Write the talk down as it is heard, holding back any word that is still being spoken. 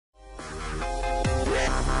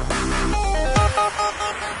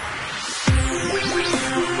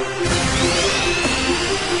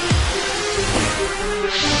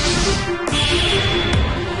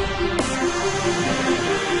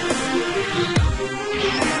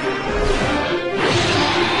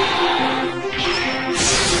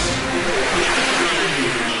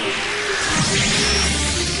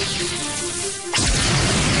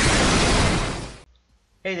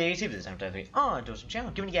this time on to some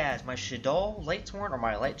channel. Giving you guys my LightShaddoll, LightSworn, or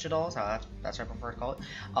my LightShaddoll, that's what I prefer to call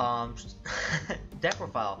it. Deck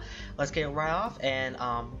profile. Let's get right off. And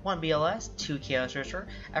 1 BLS, 2 Chaos Sorcerer.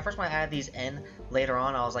 At first when I added these in, later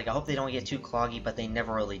on I was like, I hope they don't get too cloggy, but they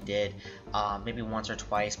never really did. Maybe once or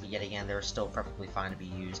twice, but yet again, they're still perfectly fine to be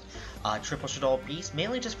used. Triple LightShaddoll Beast,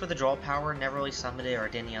 mainly just for the draw power, never really summoned it or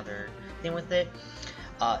did any other thing with it.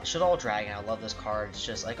 LightShaddoll Dragon, I love this card. It's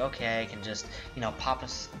just like, okay, I can just, pop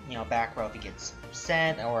a, back row if it gets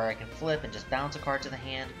sent, or I can flip and just bounce a card to the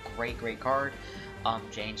hand. Great card.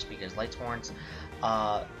 James, because LightSworns.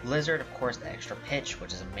 Lizard, of course, the extra pitch,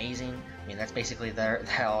 which is amazing. I mean, that's basically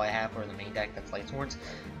all I have for the main deck. That's LightSworns.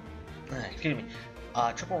 Excuse me.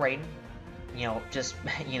 Triple Raiden, just,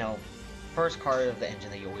 first card of the engine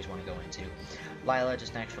that you always want to go into. Lila,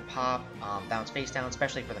 just an extra pop, bounce face down,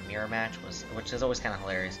 especially for the mirror match, which is always kind of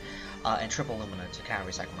hilarious. And triple Lumina to kind of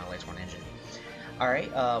recycle my LightSworn engine.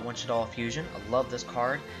 Alright, 1 LightShaddoll Fusion. I love this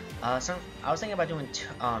card. I was thinking about doing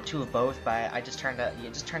two of both, but it just turned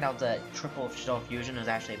out that triple LightShaddoll Fusion is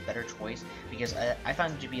actually a better choice, because I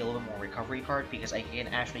found it to be a little bit more recovery card, because I can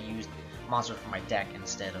actually use monsters from my deck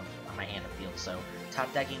instead of my hand and field. So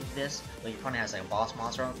top decking this, when your opponent has like a boss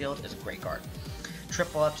monster on the field, is a great card.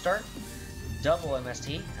 Triple Upstart, double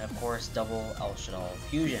MST, and of course double LightShaddoll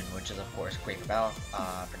Fusion, which is of course great for battle,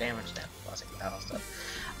 for damage, battle stuff.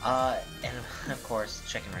 And of course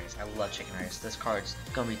Chicken Race. I love Chicken Race. This card's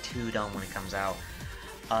gonna be too dumb when it comes out.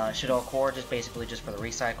 LightShaddoll Core, just basically just for the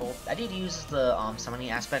recycle. I did use the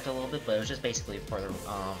summoning aspect a little bit, but it was just basically for the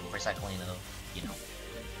recycling of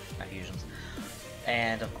my fusions.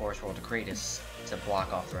 And of course World of Creatus to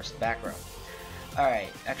block off the rest of the back row. Alright,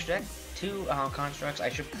 extra deck. 2 constructs. I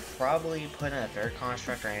should probably put in a third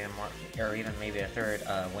construct, or even maybe a third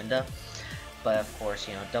Winda, but of course,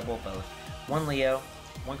 double both. 1 Leo,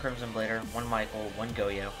 1 Crimson Blader, 1 Michael, 1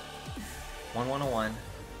 Goyo, 1 101,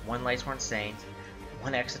 1 LightSworn Saint,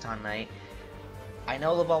 1 Exciton Knight. I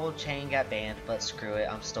know the Bubble Chain got banned, but screw it,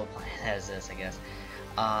 I'm still playing as this, I guess.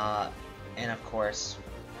 And of course,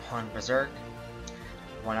 1 Berserk,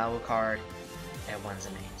 1 Alucard, and 1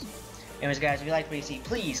 Zamaze. Anyways, guys, if you liked what you see,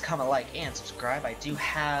 please comment, like, and subscribe. I do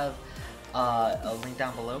have a link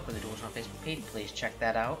down below for the Dual Channel Facebook page. Please check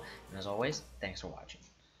that out. And as always, thanks for watching.